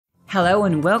Hello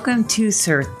and welcome to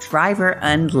surTHRIVER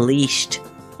Unleashed.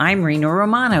 I'm Rena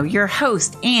Romano, your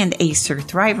host and a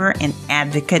surTHRIVER and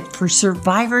advocate for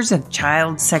survivors of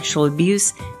child sexual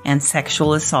abuse and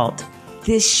sexual assault.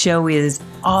 This show is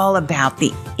all about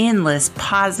the endless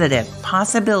positive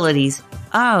possibilities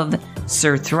of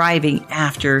surTHRIVing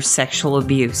after sexual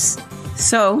abuse.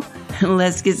 So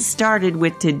let's get started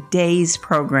with today's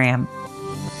program.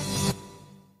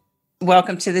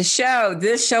 Welcome to the show.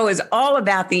 This show is all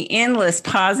about the endless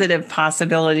positive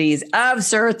possibilities of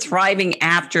surTHRIVing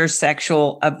after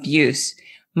sexual abuse.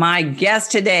 My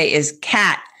guest today is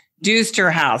Kat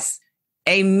Duesterhaus,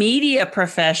 a media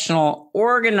professional,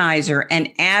 organizer,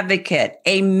 and advocate,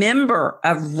 a member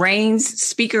of RAINN's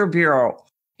Speaker Bureau,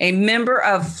 a member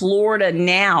of Florida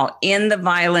Now in the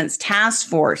Violence Task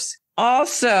Force,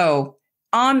 also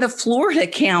on the Florida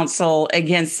Council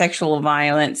Against Sexual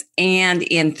Violence, and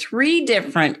in 3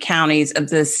 different counties of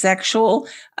the sexual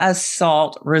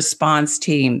assault response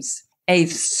teams, a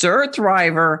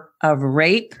surTHRIVER of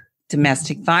rape,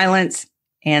 domestic violence,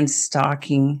 and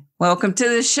stalking. Welcome to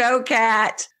the show,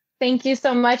 Kat. Thank you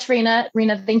so much, Rena.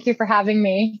 Rena, thank you for having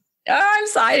me. Oh, I'm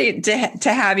excited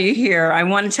to have you here. I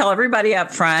want to tell everybody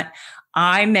up front,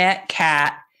 I met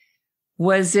Kat.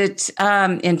 Was it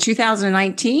in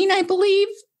 2019, I believe?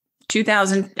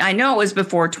 I know it was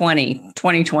before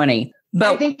 2020.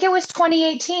 But I think it was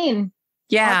 2018.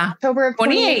 Yeah. October of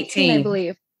 2018, I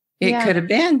believe. It could have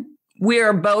been. We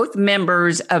are both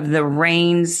members of the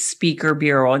RAINN's Speaker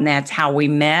Bureau, and that's how we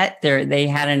met. They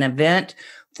had an event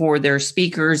for their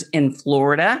speakers in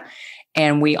Florida,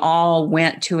 and we all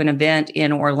went to an event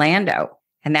in Orlando,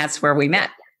 and that's where we met.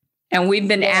 And we've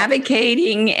been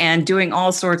advocating and doing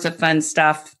all sorts of fun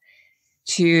stuff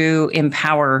to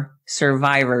empower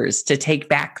survivors to take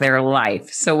back their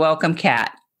life. So welcome,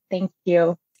 Kat. Thank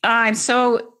you. I'm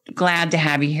so glad to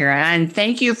have you here. And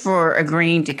thank you for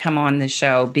agreeing to come on the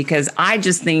show, because I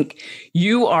just think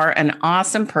you are an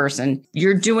awesome person.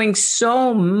 You're doing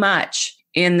so much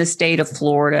in the state of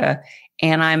Florida,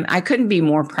 and I couldn't be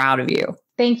more proud of you.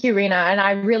 Thank you, Rena. And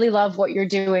I really love what you're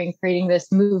doing, creating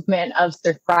this movement of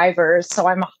survivors. So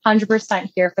I'm 100%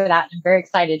 here for that. I'm very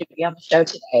excited to be on the show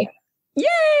today.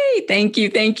 Yay! Thank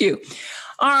you. Thank you.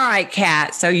 All right,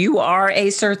 Kat. So you are a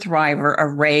surTHRIVER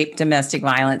of rape, domestic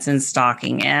violence, and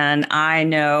stalking. And I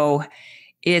know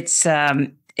it's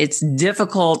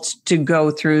difficult to go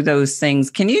through those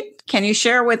things. Can you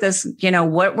share with us,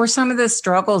 what were some of the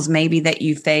struggles maybe that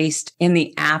you faced in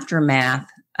the aftermath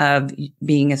of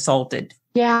being assaulted?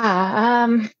 Yeah.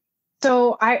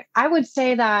 So I would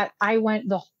say that I went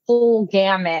the whole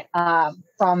gamut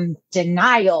from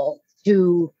denial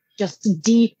to just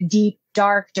deep,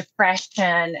 dark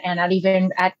depression. And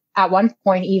at one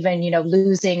point, even,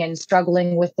 losing and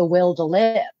struggling with the will to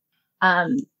live.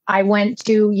 I went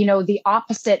to, the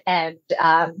opposite end,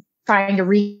 trying to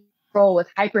re-roll with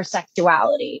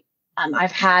hypersexuality.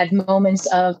 I've had moments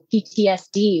of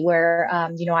PTSD where,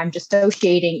 I'm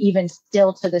dissociating even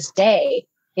still to this day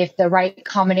if the right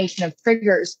combination of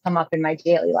triggers come up in my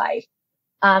daily life.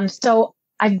 So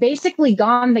I've basically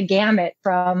gone the gamut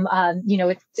from,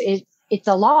 it's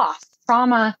a loss.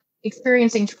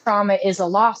 Experiencing trauma is a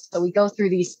loss. So we go through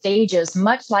these stages,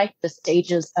 much like the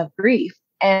stages of grief.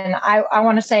 And I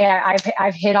want to say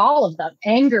I've hit all of them,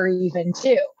 anger even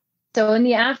too. So in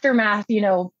the aftermath,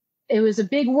 it was a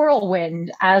big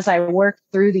whirlwind as I worked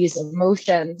through these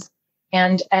emotions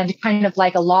and kind of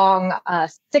like a long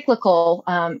cyclical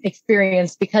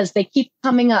experience, because they keep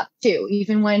coming up too,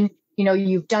 even when,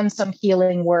 you've done some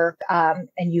healing work and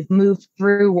you've moved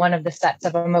through one of the sets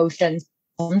of emotions.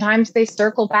 Sometimes they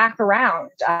circle back around.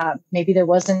 Maybe there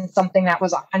wasn't something that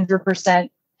was 100%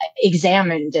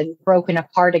 examined and broken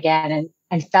apart again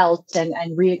and felt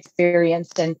and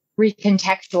re-experienced and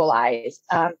recontextualized.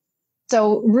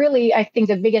 So really, I think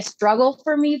the biggest struggle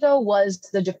for me, though, was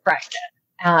the depression.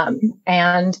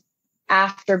 And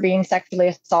after being sexually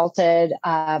assaulted,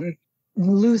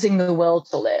 losing the will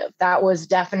to live, that was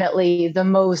definitely the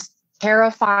most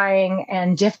terrifying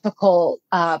and difficult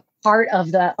part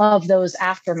of those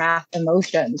aftermath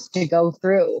emotions to go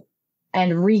through.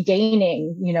 And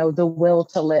regaining, the will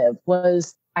to live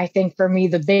was, I think, for me,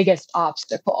 the biggest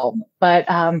obstacle. But,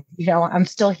 I'm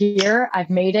still here. I've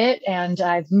made it, and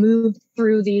I've moved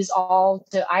through these all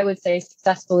to, I would say,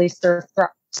 successfully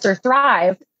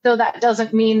surTHRIVE. So that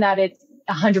doesn't mean that it's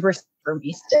 100% for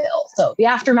me still. So the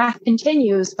aftermath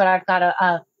continues, but I've got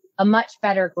a much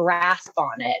better grasp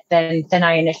on it than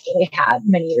I initially had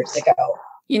many years ago.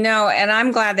 And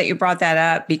I'm glad that you brought that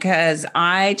up, because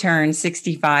I turned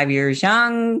 65 years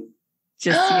young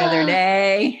just the other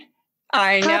day.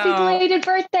 I know. Happy belated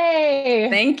birthday.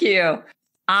 Thank you.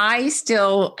 I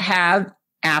still have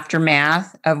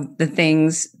aftermath of the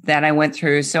things that I went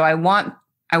through. So I want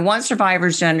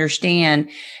survivors to understand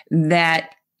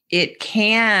that it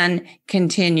can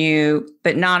continue,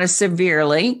 but not as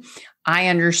severely. I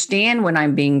understand when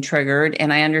I'm being triggered,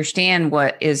 and I understand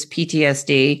what is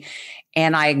PTSD,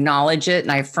 and I acknowledge it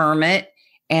and I affirm it,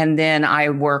 and then I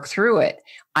work through it.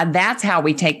 That's how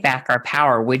we take back our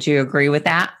power. Would you agree with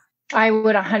that? I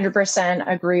would 100%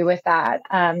 agree with that.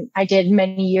 I did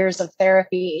many years of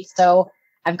therapy, so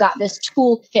I've got this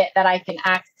toolkit that I can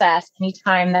access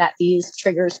anytime that these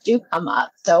triggers do come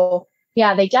up. So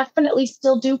yeah, they definitely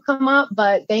still do come up,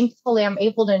 but thankfully I'm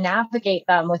able to navigate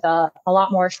them with a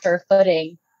lot more sure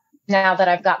footing now that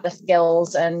I've got the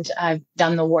skills and I've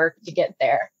done the work to get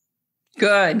there.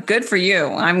 Good for you.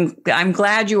 I'm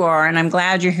glad you are, and I'm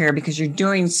glad you're here because you're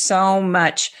doing so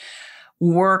much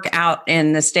work out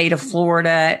in the state of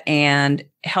Florida and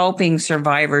helping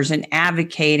survivors and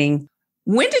advocating.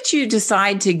 When did you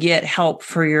decide to get help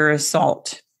for your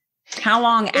assault? How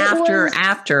long after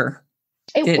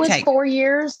did it was take? 4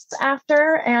 years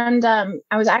after. And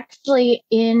I was actually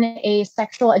in a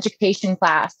sexual education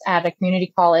class at a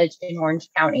community college in Orange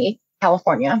County,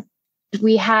 California.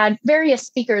 We had various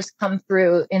speakers come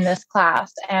through in this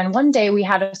class. And one day we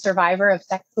had a survivor of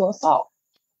sexual assault.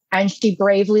 And she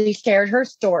bravely shared her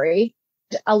story.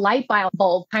 A light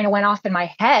bulb kind of went off in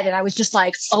my head. And I was just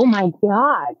like, oh my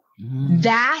God,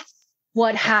 that's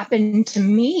what happened to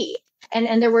me.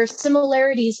 And there were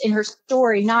similarities in her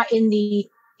story, not in the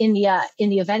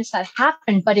events that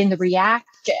happened, but in the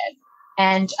reaction.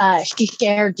 And she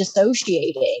shared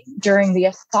dissociating during the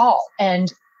assault.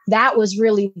 And that was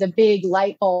really the big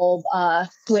light bulb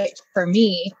switch for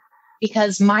me,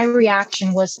 because my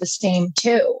reaction was the same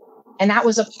too. And that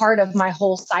was a part of my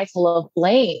whole cycle of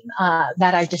blame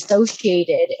that I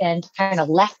dissociated and kind of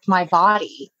left my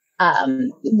body,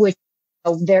 which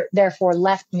therefore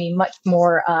left me much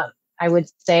more, I would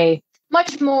say,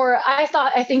 much more.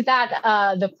 I think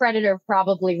that the predators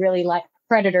probably really liked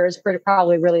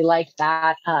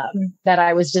that, that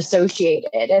I was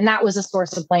dissociated. And that was a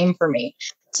source of blame for me.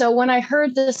 So when I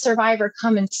heard the survivor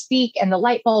come and speak and the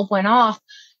light bulb went off,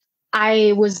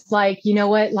 I was like, you know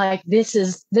what, like this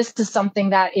is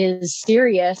something that is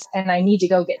serious and I need to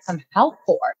go get some help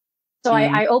for it. So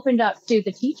I opened up to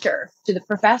the teacher, to the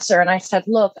professor, and I said,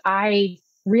 look, I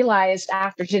realized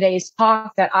after today's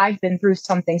talk that I've been through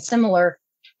something similar.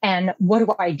 And what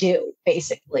do I do,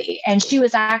 basically? And she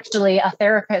was actually a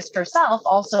therapist herself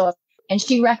also, and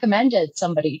she recommended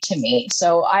somebody to me.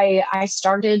 So I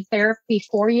started therapy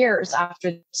 4 years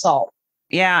after the assault.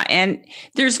 Yeah. And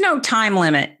there's no time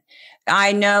limit.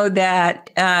 I know that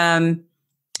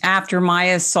after my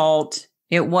assault,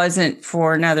 it wasn't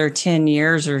for another 10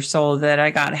 years or so that I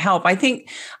got help. I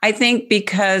think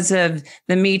because of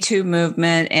the Me Too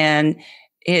movement and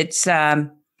it's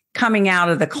coming out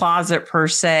of the closet per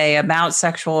se about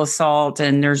sexual assault,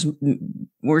 and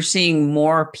we're seeing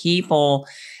more people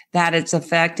that it's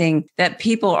affecting, that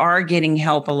people are getting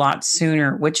help a lot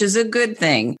sooner, which is a good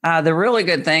thing. The really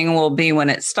good thing will be when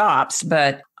it stops,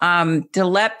 but to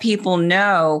let people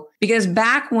know, because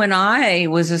back when I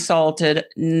was assaulted,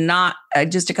 not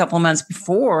just a couple of months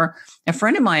before, a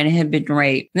friend of mine had been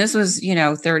raped. This was,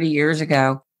 30 years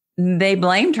ago. They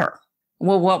blamed her.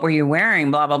 Well, what were you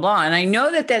wearing? Blah, blah, blah. And I know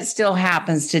that still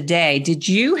happens today. Did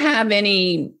you have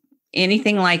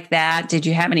anything like that? Did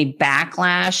you have any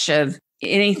backlash of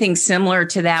anything similar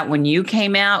to that when you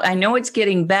came out? I know it's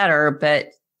getting better,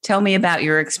 but tell me about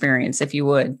your experience, if you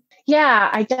would. Yeah,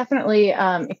 I definitely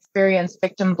experienced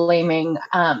victim blaming.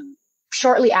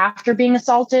 Shortly after being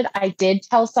assaulted, I did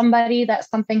tell somebody that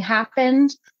something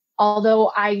happened,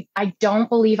 although I don't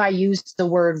believe I used the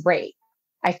word rape.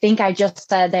 I think I just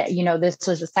said that, this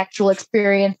was a sexual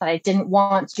experience that I didn't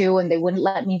want to, and they wouldn't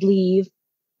let me leave.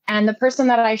 And the person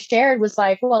that I shared was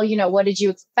like, well, what did you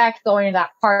expect going to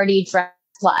that party dressed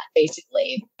slut,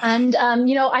 basically? And,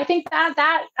 I think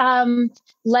that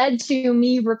led to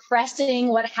me repressing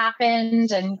what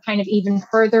happened and kind of even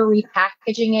further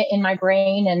repackaging it in my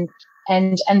brain.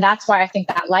 And that's why I think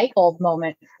that light bulb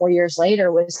moment 4 years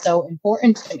later was so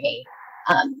important to me.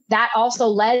 That also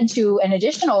led to an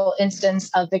additional instance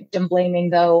of victim blaming,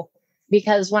 though,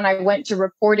 because when I went to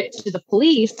report it to the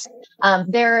police,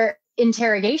 their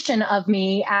interrogation of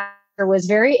me after was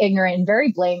very ignorant and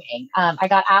very blaming. I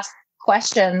got asked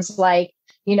questions like,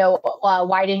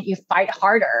 why didn't you fight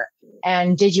harder?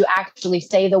 And did you actually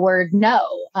say the word no?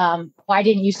 Why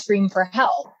didn't you scream for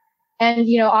help? And,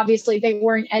 obviously they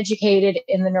weren't educated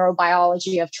in the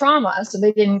neurobiology of trauma. So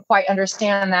they didn't quite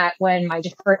understand that when my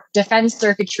defense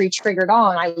circuitry triggered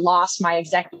on, I lost my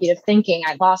executive thinking.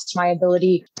 I lost my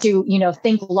ability to,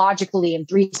 think logically and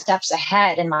 3 steps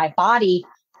ahead. And my body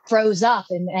froze up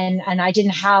and I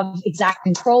didn't have exact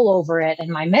control over it. And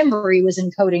my memory was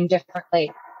encoding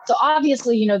differently. So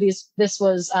obviously, this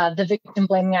was the victim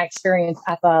blaming I experienced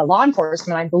at the law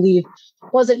enforcement, I believe,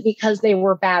 wasn't because they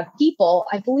were bad people.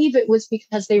 I believe it was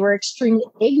because they were extremely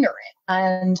ignorant.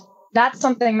 And that's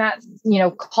something that's,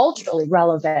 culturally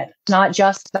relevant, not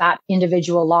just that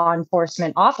individual law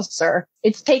enforcement officer.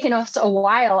 It's taken us a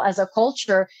while as a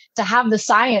culture to have the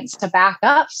science to back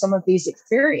up some of these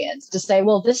experiences, to say,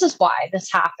 well, this is why this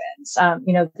happens.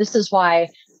 This is why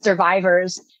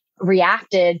survivors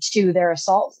reacted to their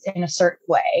assaults in a certain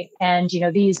way. And,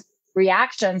 these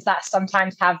reactions that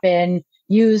sometimes have been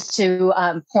used to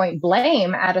point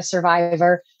blame at a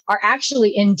survivor are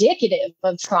actually indicative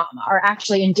of trauma, are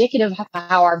actually indicative of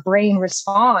how our brain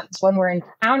responds when we're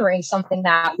encountering something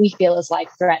that we feel is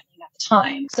life-threatening at the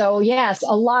time. So yes,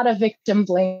 a lot of victim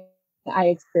blame I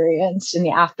experienced in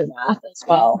the aftermath as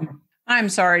well. I'm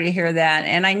sorry to hear that.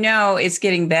 And I know it's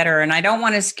getting better. And I don't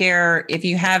want to scare, if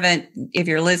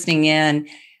you're listening in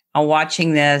or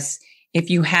watching this, if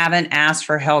you haven't asked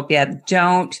for help yet,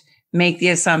 don't make the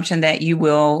assumption that you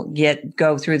will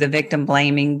go through the victim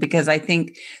blaming, because I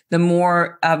think the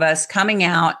more of us coming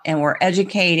out and we're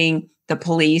educating the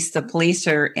police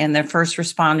and the first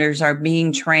responders are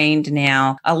being trained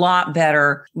now a lot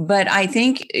better. But I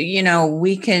think,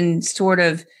 we can sort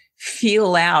of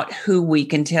feel out who we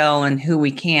can tell and who we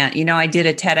can't. I did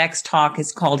a TEDx talk.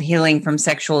 It's called Healing from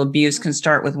Sexual Abuse Can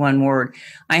Start with One Word.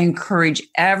 I encourage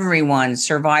everyone,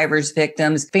 survivors,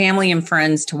 victims, family, and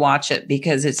friends to watch it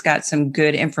because it's got some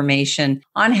good information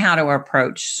on how to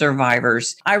approach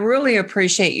survivors. I really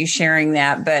appreciate you sharing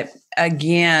that. But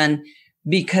again,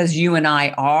 because you and I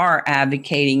are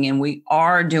advocating and we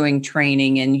are doing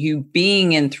training, and you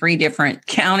being in 3 different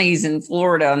counties in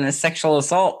Florida on the sexual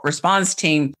assault response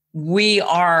team, we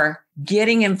are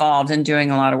getting involved and doing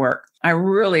a lot of work. I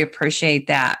really appreciate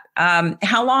that.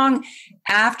 How long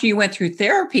after you went through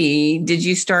therapy did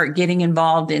you start getting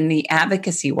involved in the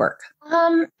advocacy work?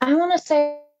 I want to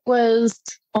say it was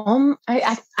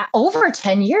over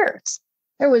 10 years.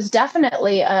 There was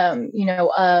definitely,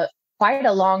 quite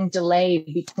a long delay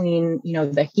between,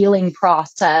 the healing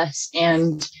process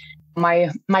and my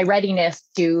readiness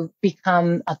to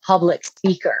become a public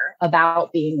speaker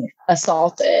about being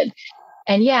assaulted.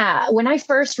 And yeah, when I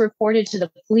first reported to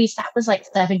the police, that was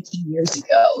 17 years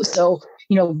ago. So,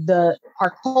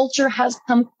 our culture has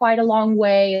come quite a long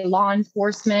way. Law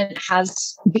enforcement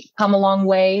has come a long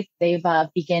way. They've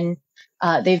begun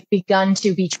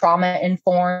to be trauma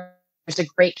informed. There's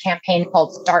a great campaign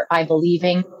called Start by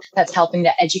Believing that's helping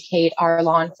to educate our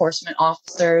law enforcement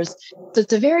officers. So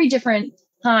it's a very different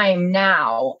time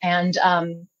now. And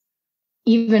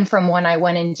even from when I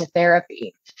went into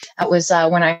therapy, that was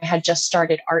when I had just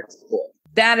started art school.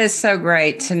 That is so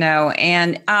great to know.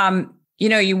 And,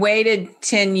 you waited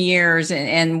 10 years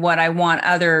and what I want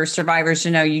other survivors to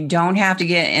know, you don't have to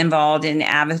get involved in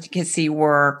advocacy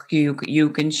work. You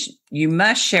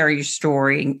must share your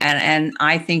story. And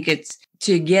I think it's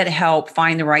to get help,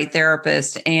 find the right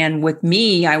therapist. And with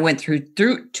me, I went through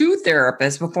 2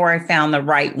 therapists before I found the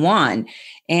right one.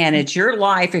 And it's your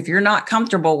life. If you're not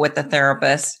comfortable with the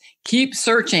therapist, keep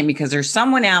searching, because there's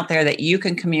someone out there that you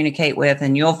can communicate with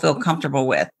and you'll feel comfortable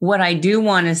with. What I do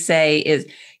want to say is,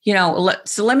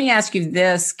 so let me ask you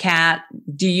this, Kat.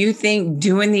 Do you think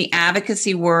doing the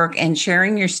advocacy work and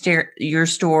sharing your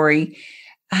story,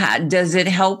 does it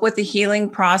help with the healing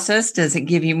process? Does it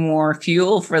give you more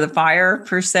fuel for the fire,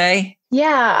 per se?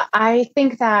 Yeah, I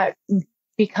think that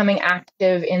becoming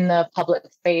active in the public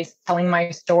space, telling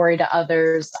my story to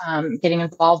others, getting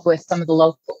involved with some of the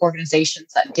local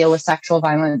organizations that deal with sexual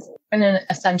violence, and an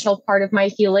essential part of my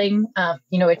healing.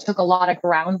 It took a lot of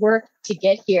groundwork to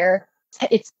get here.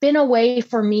 It's been a way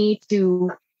for me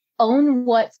to own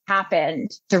what's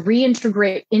happened, to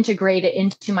integrate it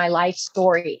into my life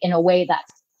story in a way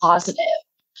that's positive.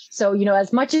 So,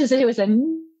 as much as it was a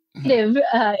negative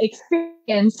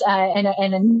experience and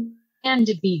a hand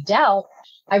to be dealt,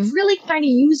 I've really kind of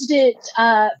used it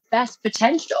best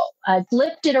potential,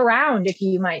 flipped it around, if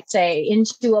you might say,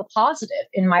 into a positive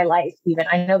in my life. Even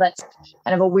I know that's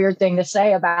kind of a weird thing to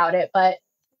say about it, but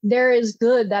there is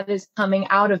good that is coming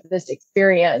out of this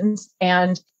experience.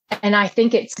 And I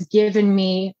think it's given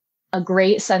me a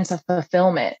great sense of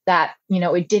fulfillment that,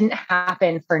 it didn't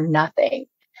happen for nothing.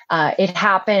 It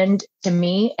happened to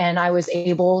me and I was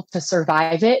able to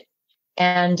survive it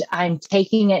And I'm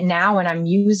taking it now and I'm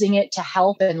using it to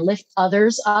help and lift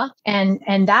others up.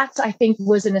 And that's, I think,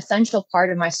 was an essential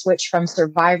part of my switch from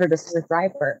survivor to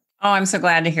surthriver. Oh, I'm so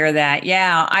glad to hear that.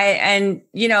 Yeah. And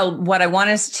what I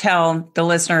want to tell the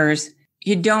listeners,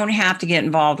 you don't have to get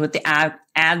involved with the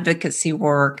advocacy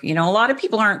work. A lot of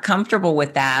people aren't comfortable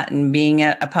with that and being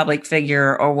a public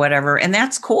figure or whatever. And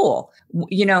that's cool.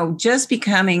 Just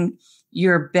becoming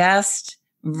your best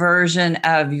version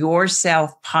of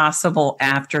yourself possible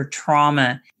after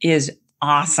trauma is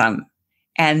awesome.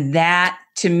 And that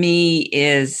to me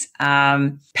is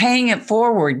paying it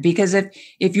forward, because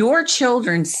if your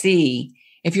children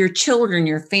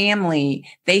your family,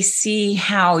 they see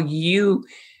how you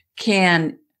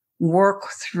can work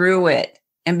through it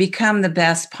and become the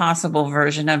best possible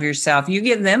version of yourself, you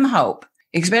give them hope,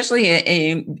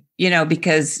 especially,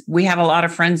 because we have a lot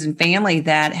of friends and family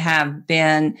that have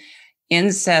been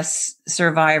incest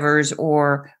survivors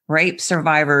or rape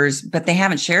survivors, but they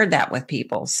haven't shared that with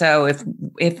people. So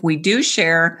if we do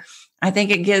share, I think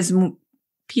it gives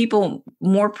people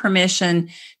more permission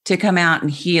to come out and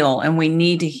heal, and we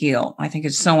need to heal. I think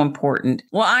it's so important.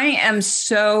 Well, I am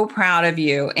so proud of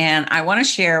you, and I want to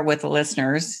share with the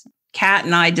listeners. Kat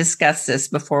and I discussed this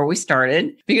before we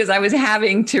started, because I was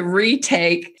having to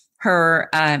retake her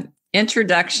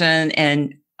introduction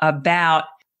and about,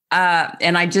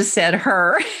 and I just said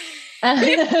her. And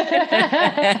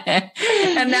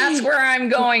that's where I'm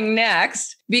going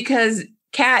next, because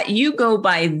Kat, you go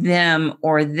by them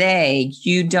or they.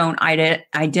 You don't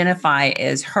identify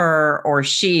as her or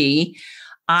she.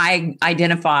 I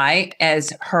identify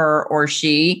as her or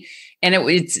she. And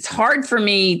it's hard for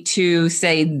me to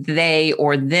say they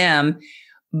or them,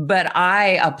 but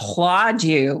I applaud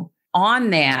you on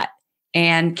that.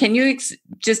 And can you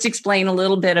just explain a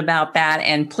little bit about that?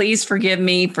 And please forgive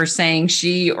me for saying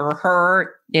she or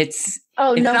her. It's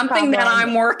no something problem. that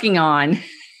I'm working on.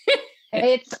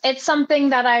 It's something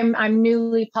that I'm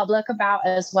newly public about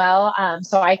as well.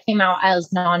 So I came out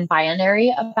as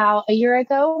non-binary about a year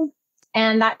ago.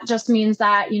 And that just means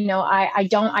that, I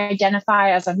don't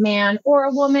identify as a man or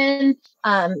a woman.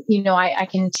 I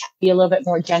can be a little bit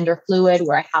more gender fluid,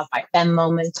 where I have my femme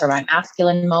moments or my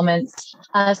masculine moments.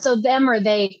 So them or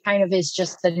they kind of is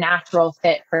just the natural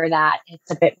fit for that.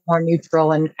 It's a bit more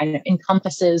neutral and kind of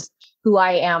encompasses who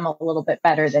I am a little bit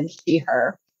better than she,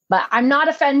 her. But I'm not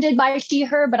offended by she,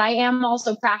 her, but I am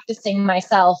also practicing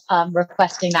myself,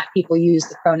 requesting that people use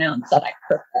the pronouns that I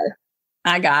prefer.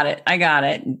 I got it.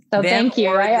 So thank you.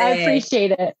 I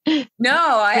appreciate it. No,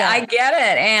 I get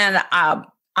it. And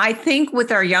I think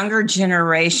with our younger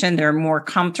generation, they're more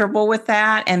comfortable with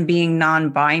that and being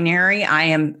non-binary.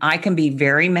 I can be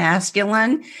very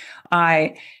masculine.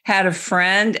 I had a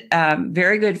friend,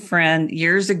 very good friend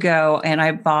years ago, and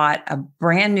I bought a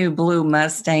brand new blue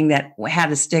Mustang that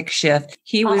had a stick shift.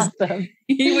 He was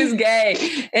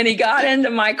gay, and he got into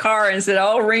my car and said,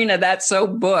 "Oh, Rena, that's so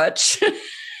butch."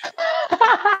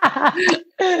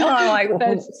 I'm like,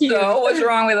 so what's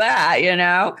wrong with that?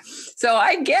 So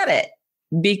I get it,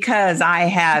 because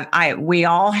we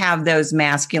all have those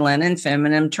masculine and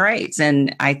feminine traits.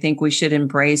 And I think we should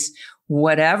embrace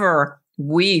whatever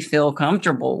we feel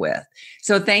comfortable with.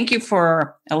 So thank you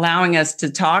for allowing us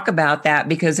to talk about that,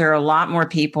 because there are a lot more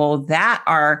people that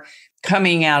are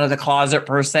coming out of the closet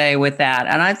per se with that.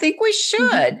 And I think we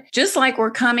should, just like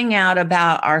we're coming out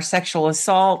about our sexual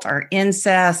assault, our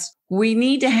incest. We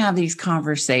need to have these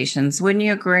conversations. Wouldn't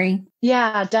you agree?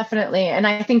 Yeah, definitely. And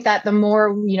I think that the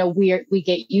more, we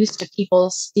get used to people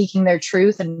speaking their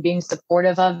truth and being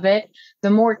supportive of it,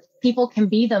 the more people can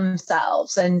be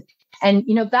themselves. And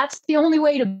that's the only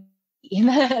way to be.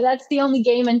 That's the only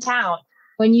game in town.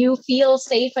 When you feel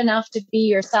safe enough to be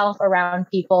yourself around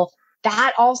people,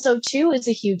 that also too is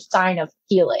a huge sign of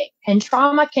healing. And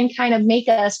trauma can kind of make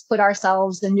us put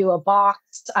ourselves into a box,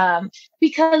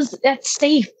 because that's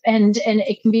safe and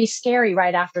it can be scary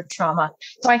right after trauma.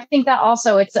 So I think that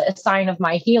also it's a sign of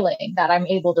my healing, that I'm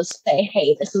able to say,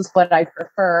 hey, this is what I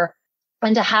prefer.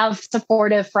 And to have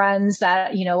supportive friends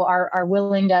that, are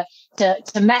willing to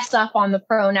mess up on the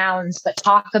pronouns, but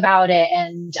talk about it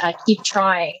and keep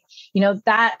trying,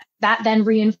 that then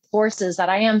reinforces that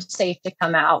I am safe to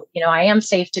come out. I am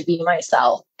safe to be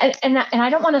myself. And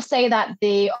I don't want to say that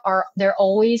they're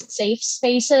always safe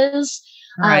spaces.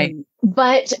 Right.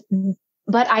 But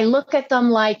I look at them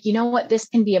like, this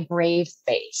can be a brave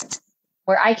space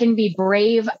where I can be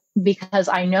brave because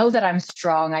I know that I'm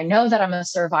strong. I know that I'm a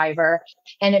survivor,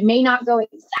 and it may not go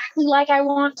exactly like I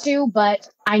want to, but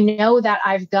I know that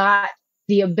I've got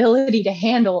the ability to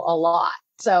handle a lot.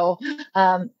 So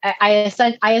I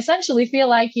essentially feel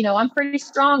like, I'm pretty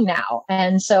strong now.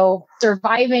 And so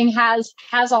surviving has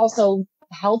also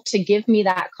helped to give me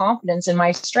that confidence in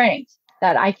my strength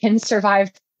that I can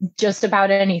survive just about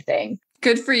anything.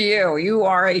 Good for you. You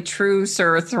are a true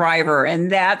surTHRIVER.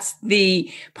 And that's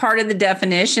the part of the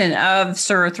definition of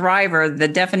surTHRIVER. The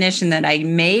definition that I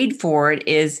made for it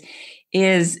is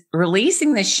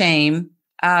releasing the shame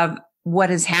of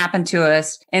what has happened to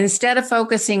us. Instead of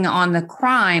focusing on the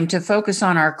crime, to focus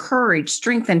on our courage,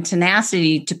 strength, and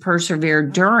tenacity to persevere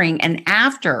during and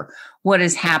after what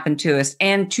has happened to us,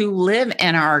 and to live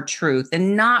in our truth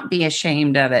and not be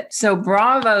ashamed of it. So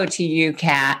bravo to you,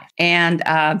 Kat. And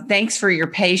thanks for your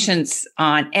patience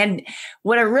and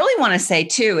what I really want to say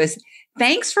too is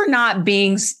thanks for not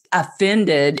being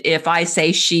offended if I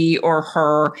say she or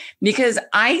her, because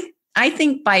I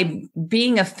think by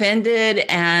being offended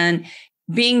and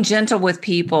being gentle with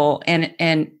people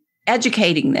and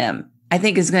educating them, I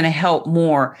think is going to help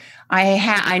more.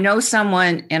 I know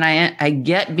someone, and I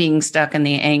get being stuck in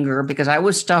the anger because I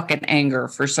was stuck in anger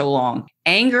for so long.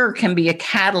 Anger can be a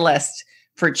catalyst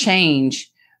for change,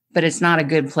 but it's not a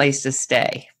good place to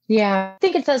stay. Yeah, I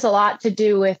think it has a lot to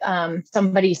do with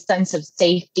somebody's sense of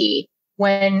safety.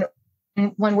 When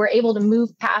we're able to move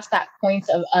past that point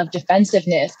of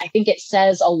defensiveness, I think it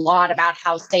says a lot about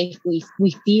how safe we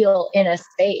feel in a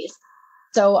space.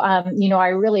 So, I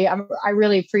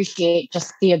really appreciate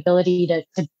just the ability to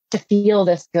feel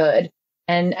this good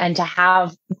and to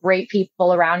have great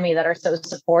people around me that are so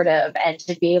supportive and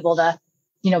to be able to,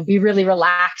 be really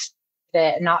relaxed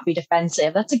and not be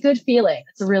defensive. That's a good feeling.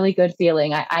 It's a really good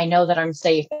feeling. I know that I'm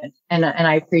safe and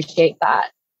I appreciate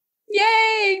that.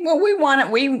 Yay. Well, we want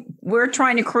it. We're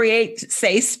trying to create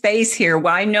safe space here.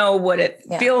 Well, I know what it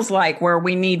feels like where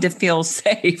we need to feel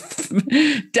safe.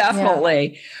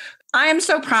 Definitely. Yeah. I am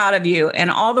so proud of you and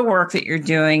all the work that you're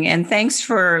doing. And thanks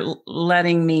for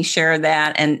letting me share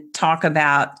that and talk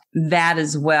about that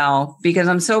as well, because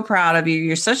I'm so proud of you.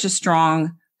 You're such a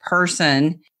strong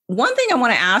person. One thing I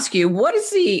want to ask you, what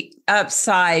is the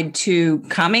upside to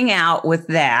coming out with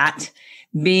that,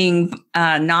 being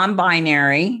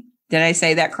non-binary? Did I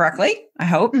say that correctly? I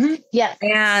hope. Mm-hmm. Yes.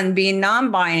 And being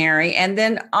non-binary. And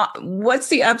then what's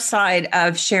the upside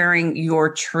of sharing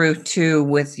your truth too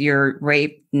with your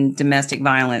rape and domestic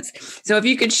violence? So if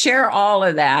you could share all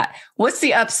of that, what's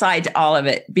the upside to all of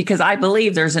it? Because I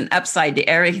believe there's an upside to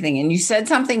everything. And you said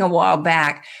something a while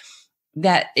back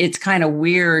that it's kind of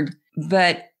weird,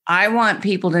 but I want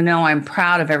people to know I'm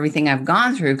proud of everything I've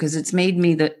gone through because it's made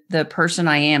me the person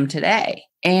I am today.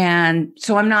 And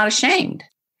so I'm not ashamed.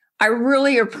 I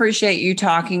really appreciate you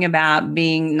talking about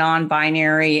being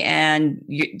non-binary and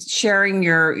sharing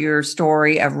your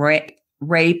story of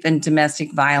rape and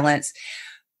domestic violence.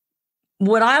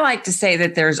 What I like to say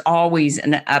that there's always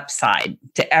an upside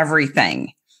to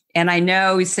everything. And I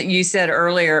know you said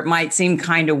earlier, it might seem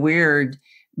kind of weird,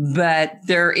 but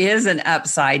there is an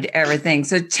upside to everything.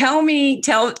 So tell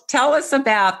us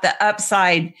about the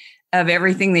upside of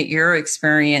everything that you're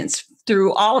experienced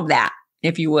through all of that,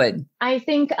 if you would. I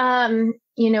think,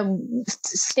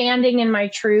 standing in my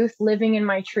truth, living in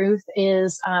my truth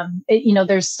is,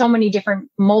 there's so many different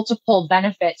multiple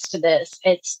benefits to this.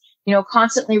 It's,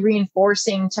 constantly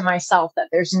reinforcing to myself that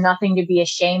there's nothing to be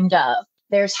ashamed of.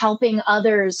 There's helping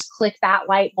others click that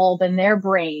light bulb in their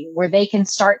brain where they can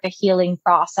start the healing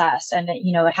process and,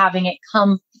 having it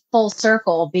come full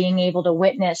circle, being able to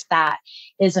witness that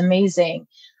is amazing.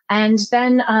 And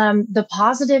then the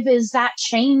positive is that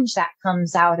change that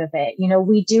comes out of it.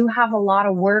 We do have a lot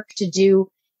of work to do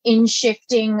in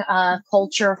shifting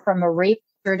culture from a rape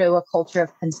culture to a culture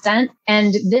of consent.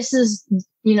 And this is,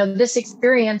 this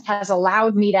experience has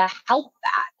allowed me to help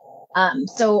that.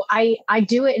 So I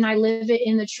do it and I live it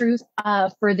in the truth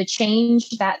for the change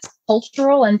that's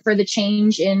cultural and for the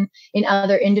change in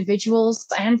other individuals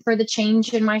and for the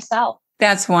change in myself.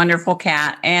 That's wonderful,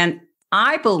 Kat. And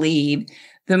I believe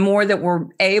the more that we're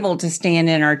able to stand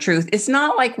in our truth, it's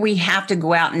not like we have to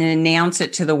go out and announce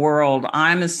it to the world.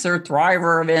 I'm a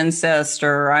surTHRIVER of incest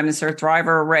or I'm a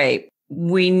surTHRIVER of rape.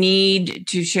 We need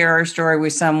to share our story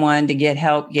with someone to get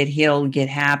help, get healed, get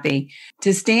happy,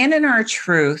 to stand in our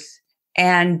truth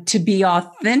and to be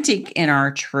authentic in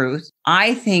our truth.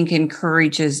 I think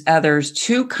encourages others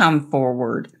to come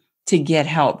forward to get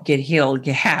help, get healed,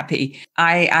 get happy.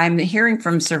 I'm hearing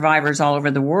from survivors all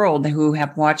over the world who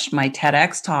have watched my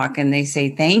TEDx talk and they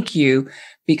say, thank you.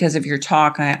 Because of your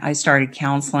talk, I started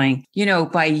counseling.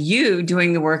 By you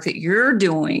doing the work that you're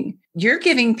doing, you're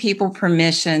giving people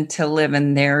permission to live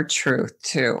in their truth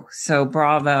too. So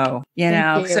bravo.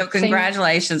 So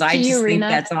congratulations. I just think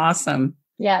that's awesome.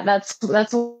 Yeah, that's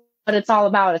what it's all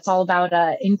about. It's all about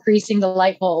increasing the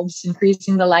light bulbs,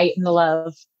 increasing the light and the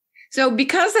love. So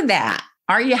because of that,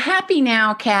 are you happy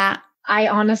now, Kat? I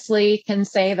honestly can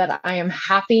say that I am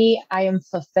happy. I am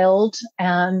fulfilled.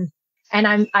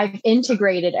 And I've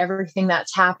integrated everything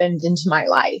that's happened into my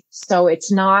life. So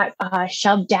it's not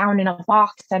shoved down in a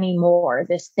box anymore,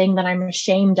 this thing that I'm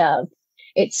ashamed of.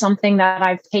 It's something that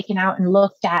I've taken out and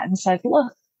looked at and said,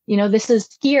 look, this is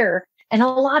here. And a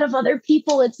lot of other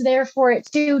people, it's there for it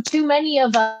too. Too many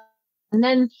of us. And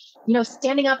then,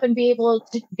 standing up and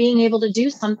being able to do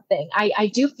something, I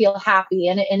do feel happy,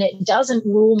 and it doesn't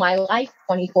rule my life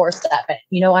 24/7.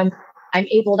 I'm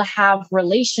able to have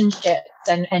relationships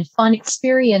and fun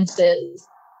experiences,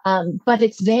 but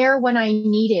it's there when I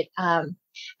need it,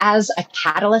 as a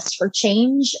catalyst for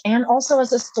change and also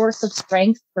as a source of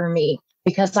strength for me,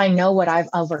 because I know what I've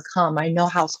overcome. I know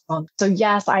how strong. So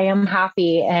yes, I am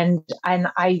happy. And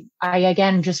I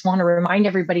again, just want to remind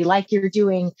everybody, like you're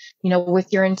doing,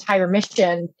 with your entire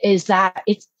mission, is that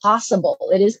it's possible.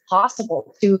 It is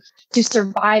possible to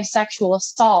survive sexual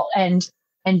assault and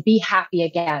be happy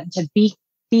again, to be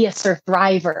a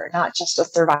surthriver, not just a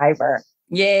survivor.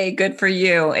 Yay, good for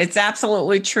you. It's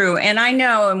absolutely true. And I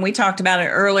know, and we talked about it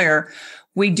earlier,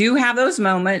 we do have those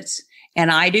moments, and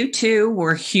I do too.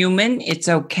 We're human. It's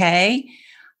okay.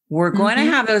 We're going to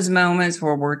have those moments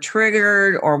where we're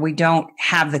triggered, or we don't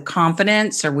have the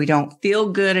confidence, or we don't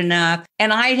feel good enough.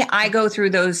 And I go through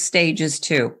those stages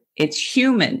too. It's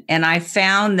human. And I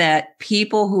found that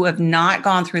people who have not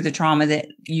gone through the trauma that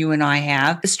you and I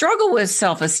have struggle with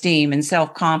self-esteem and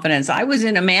self-confidence. I was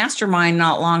in a mastermind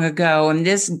not long ago, and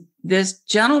this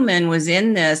gentleman was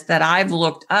in this that I've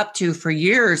looked up to for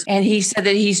years. And he said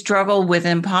that he struggled with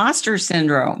imposter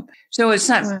syndrome. So it's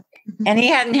not, and he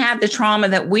hadn't had the trauma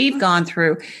that we've gone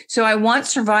through. So I want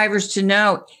survivors to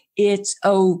know it's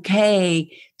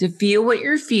okay to feel what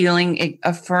you're feeling,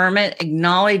 affirm it,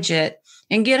 acknowledge it,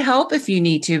 and get help if you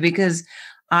need to, because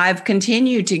I've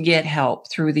continued to get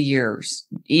help through the years,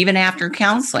 even after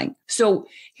counseling. So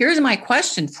here's my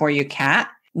question for you, Kat.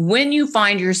 When you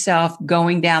find yourself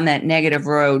going down that negative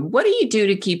road, what do you do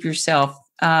to keep yourself,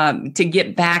 to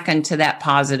get back into that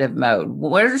positive mode?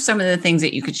 What are some of the things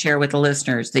that you could share with the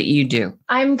listeners that you do?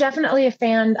 I'm definitely a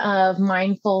fan of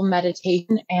mindful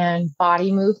meditation and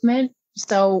body movement.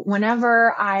 So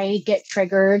whenever I get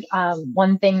triggered,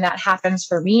 one thing that happens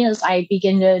for me is I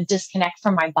begin to disconnect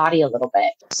from my body a little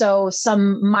bit. So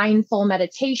some mindful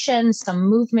meditation, some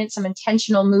movement, some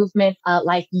intentional movement,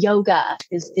 like yoga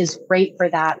is great for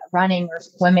that. Running or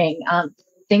swimming,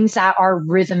 things that are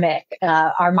rhythmic,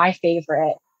 are my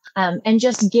favorite. And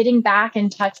just getting back in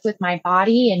touch with my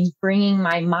body and bringing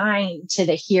my mind to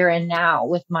the here and now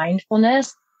with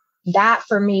mindfulness. That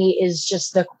for me is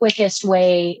just the quickest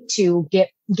way to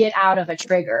get out of a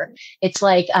trigger. It's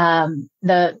like,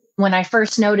 when I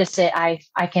first notice it, I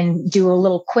can do a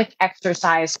little quick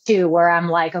exercise too, where I'm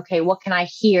like, okay, what can I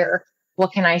hear?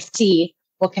 What can I see?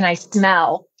 What can I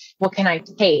smell? What can I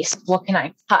taste? What can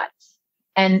I touch?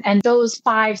 And those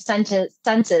five senses,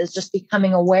 just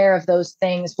becoming aware of those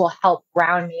things will help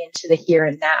ground me into the here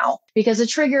and now, because a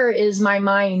trigger is my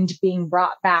mind being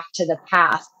brought back to the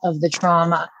past of the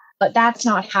trauma. But that's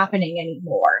not happening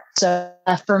anymore. So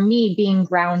for me, being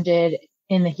grounded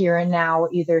in the here and now,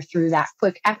 either through that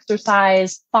quick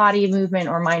exercise, body movement,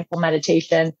 or mindful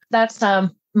meditation, that's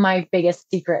my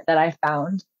biggest secret that I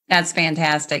found. That's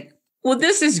fantastic. Well,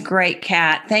 this is great,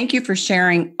 Kat. Thank you for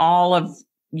sharing all of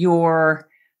your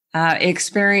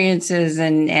experiences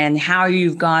and how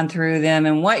you've gone through them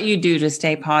and what you do to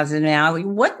stay positive now.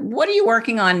 What are you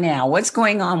working on now? What's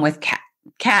going on with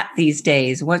Kat these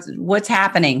days? What's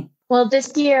happening? Well,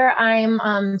 this year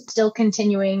I'm still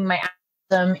continuing my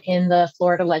activism in the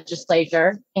Florida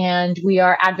legislature, and we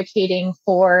are advocating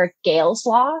for Gale's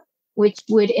Law, which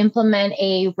would implement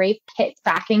a rape kit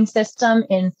tracking system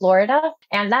in Florida.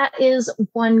 And that is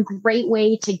one great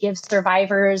way to give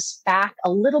survivors back a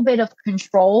little bit of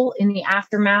control in the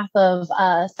aftermath of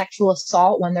sexual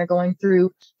assault when they're going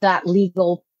through that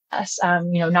legal process.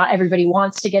 Not everybody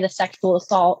wants to get a sexual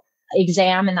assault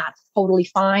exam, and that's totally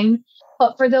fine.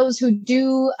 But for those who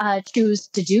do choose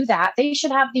to do that, they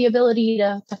should have the ability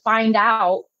to find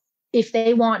out, if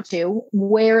they want to,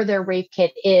 where their rape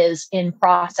kit is in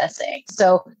processing.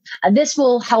 So this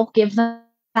will help give them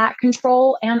that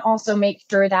control, and also make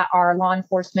sure that our law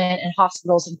enforcement and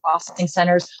hospitals and processing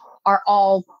centers are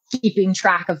all keeping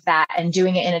track of that and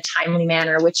doing it in a timely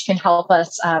manner, which can help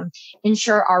us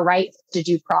ensure our rights to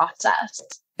due process.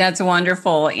 That's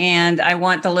wonderful. And I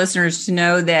want the listeners to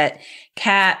know that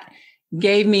Kat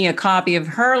gave me a copy of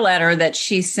her letter that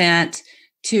she sent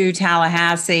to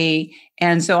Tallahassee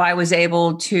And so I was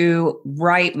able to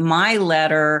write my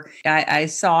letter. I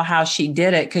saw how she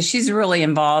did it because she's really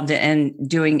involved in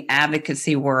doing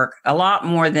advocacy work a lot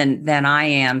more than I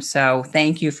am. So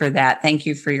thank you for that. Thank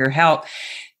you for your help.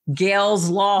 Gale's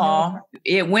Law,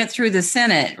 it went through the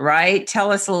Senate, right?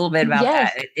 Tell us a little bit about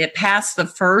that. It passed the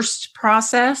first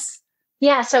process?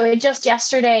 Yeah, so it just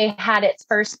yesterday had its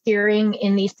first hearing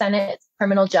in the Senate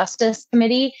Criminal Justice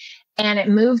Committee, and it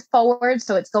moved forward.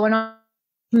 So it's going on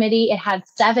committee. It had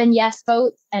 7 yes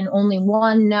votes and only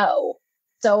 1 no.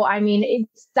 So, I mean,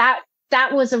 it's that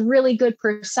was a really good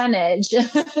percentage.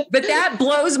 But that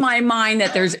blows my mind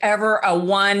that there's ever a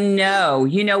 1 no.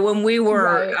 You know, when we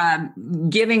were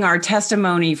giving our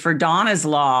testimony for Donna's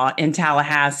Law in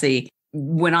Tallahassee,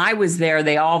 when I was there,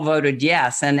 they all voted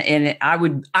yes. And I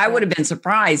would have been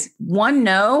surprised. 1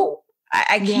 no?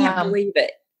 I can't believe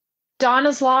it.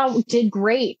 Donna's Law did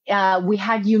great. We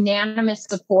had unanimous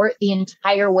support the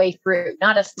entire way through.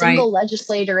 Not a single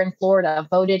legislator in Florida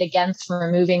voted against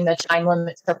removing the time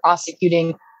limits for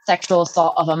prosecuting sexual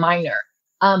assault of a minor.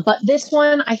 But this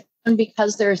one, I think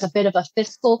because there's a bit of a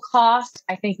fiscal cost,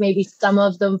 I think maybe some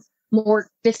of the more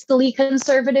fiscally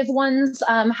conservative ones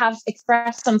have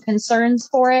expressed some concerns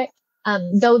for it.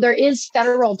 Though there is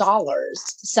federal dollars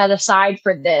set aside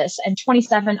for this, and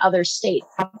 27 other states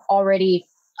have already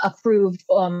approved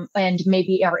and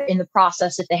maybe are in the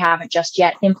process, if they haven't just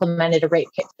yet, implemented a rape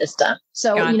kit system.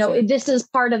 So, you know, this is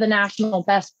part of the national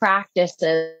best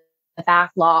practices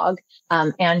backlog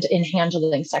and in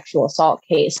handling sexual assault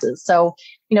cases. So,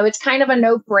 you know, it's kind of a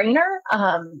no-brainer,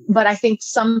 but I think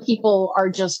some people are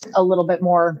just a little bit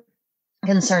more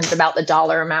concerned about the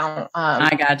dollar amount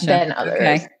than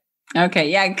others.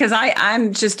 Okay. Yeah. Because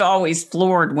I'm just always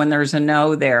floored when there's a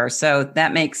no there. So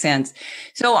that makes sense.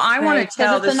 So I want to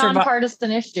tell it's a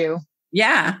nonpartisan issue.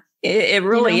 Yeah, it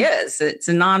really is. It's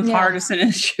a nonpartisan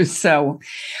issue. So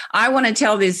I want to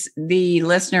tell the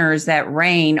listeners that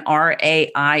RAINN,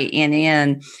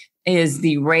 RAINN, is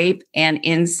the Rape and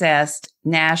Incest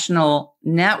National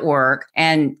Network.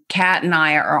 And Kat and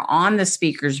I are on the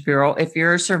Speakers Bureau. If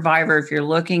you're a survivor, if you're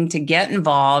looking to get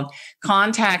involved,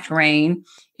 contact RAINN.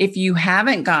 If you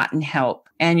haven't gotten help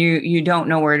and you don't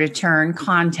know where to turn,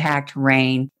 contact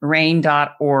RAINN,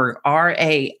 rainn.org,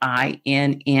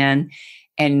 RAINN,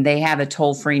 and they have a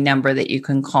toll-free number that you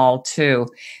can call too.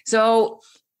 So,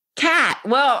 Kat,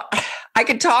 well, I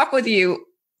could talk with you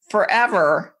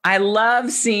forever. I love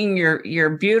seeing your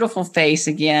beautiful face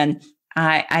again.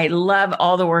 I love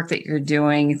all the work that you're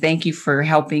doing. Thank you for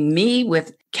helping me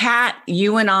with Kat.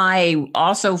 You and I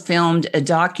also filmed a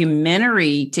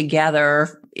documentary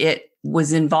together. It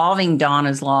was involving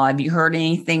Donna's Law. Have you heard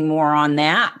anything more on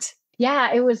that?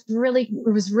 Yeah, it was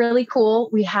really cool.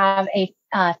 We have a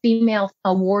female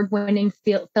award-winning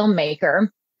filmmaker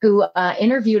who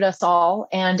interviewed us all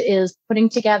and is putting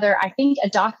together, I think, a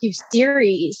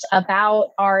docu-series about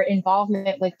our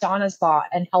involvement with Donna's Law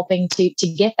and helping to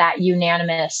get that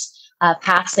unanimous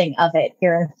passing of it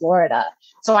here in Florida.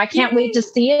 So I can't wait to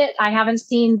see it. I haven't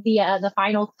seen the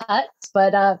final cuts,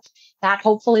 but that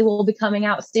hopefully will be coming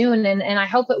out soon. And I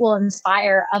hope it will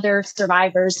inspire other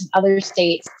survivors in other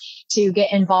states to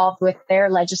get involved with their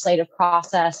legislative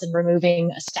process and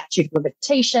removing a statute of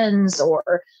limitations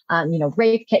or,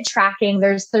 rape kit tracking.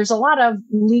 There's a lot of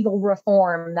legal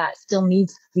reform that still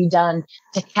needs to be done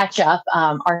to catch up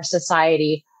our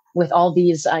society with all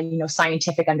these,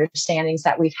 scientific understandings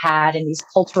that we've had and these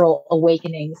cultural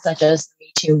awakenings, such as the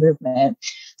Me Too movement.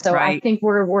 So I think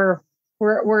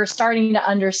we're starting to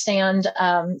understand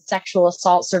sexual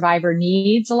assault survivor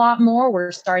needs a lot more.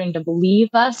 We're starting to believe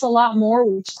us a lot more,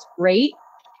 which is great.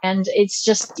 And it's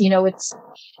just,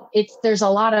 there's a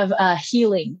lot of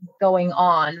healing going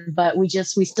on, but we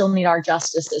still need our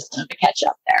justice system to catch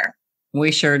up there.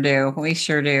 We sure do.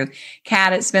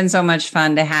 Kat, it's been so much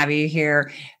fun to have you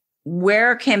here.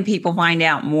 Where can people find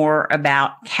out more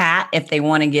about Kat? If they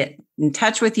want to get in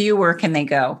touch with you, where can they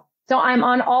go? So I'm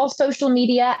on all social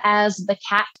media as the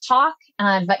Kat Talk,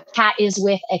 but Kat is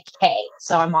with a K.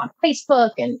 So I'm on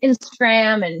Facebook and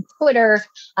Instagram and Twitter.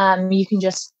 You can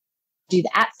just do the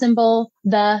 @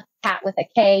 the Kat with a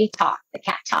K Talk, the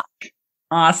Kat Talk.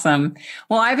 Awesome.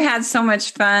 Well, I've had so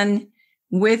much fun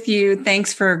with you.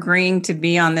 Thanks for agreeing to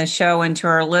be on the show. And to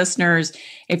our listeners,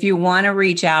 if you want to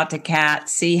reach out to Kat,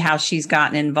 see how she's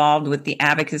gotten involved with the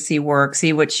advocacy work,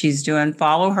 see what she's doing,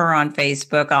 follow her on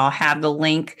Facebook. I'll have the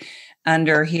link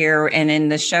under here and in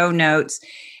the show notes.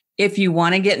 If you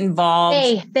want to get involved.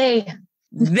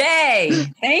 They,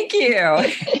 thank you.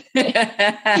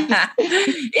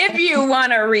 If you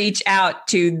want to reach out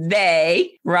to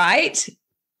they, right?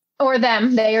 Or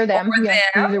them, they or them. Or yeah,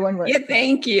 them. Either one works. Yeah,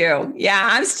 thank you. Yeah,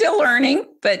 I'm still learning,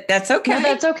 but that's okay. No,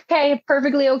 that's okay.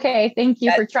 Perfectly okay. Thank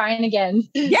you for trying again.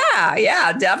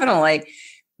 Yeah, definitely.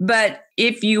 But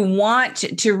if you want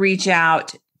to reach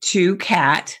out to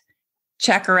Kat,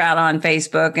 check her out on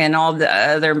Facebook and all the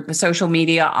other social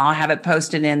media. I'll have it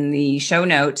posted in the show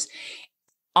notes.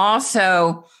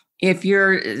 Also, if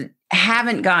you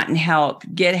haven't gotten help,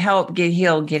 get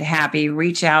healed, get happy,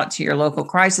 reach out to your local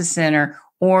crisis center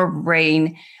or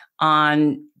RAINN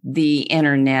on the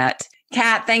internet.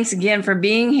 Kat, thanks again for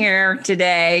being here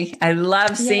today. I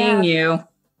love seeing you.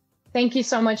 Thank you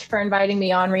so much for inviting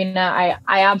me on, Rena.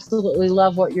 I absolutely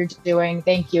love what you're doing.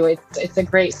 Thank you. It's a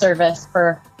great service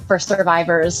for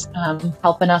survivors,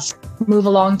 helping us move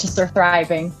along to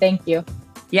surthriving. Thank you.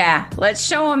 Yeah, let's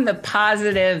show them the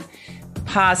positive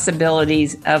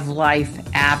possibilities of life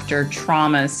after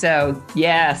trauma. So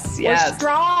yes. We're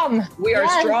strong. We are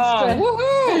strong.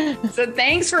 Woohoo! So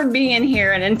thanks for being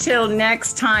here. And until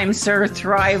next time,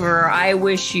 surTHRIVER, I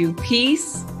wish you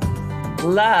peace,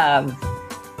 love,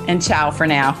 and ciao for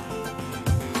now.